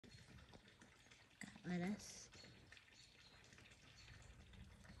lettuce.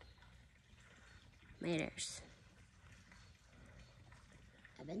 Tomatoes.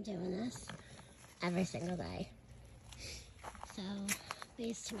 I've been doing this every single day. So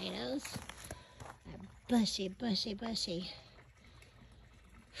these tomatoes are bushy, bushy, bushy.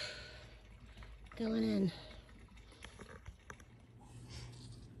 Going in.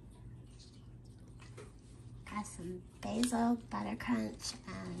 Got some basil, butter crunch,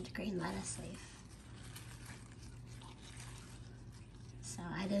 and green lettuce leaf. So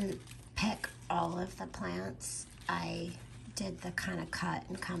I didn't pick all of the plants. I did the kind of cut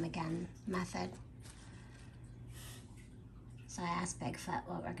and come again method. So I asked Bigfoot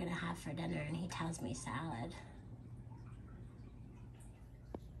what we're gonna have for dinner, and he tells me salad.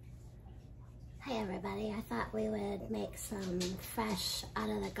 Hi everybody, I thought we would make some fresh out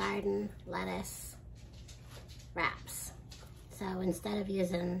of the garden lettuce wraps. So instead of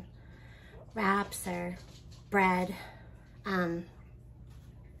using wraps or bread,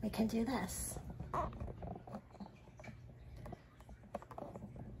 we can do this. Now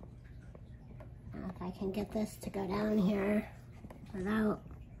if I can get this to go down here without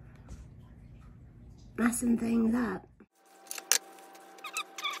messing things up.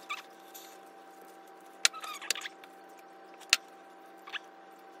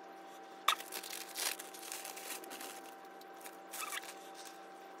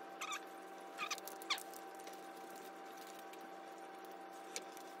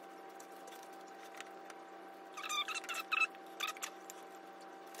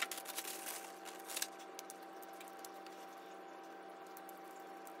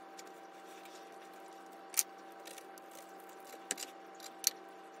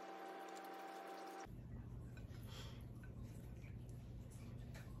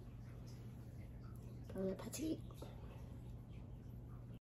 Bon appetit.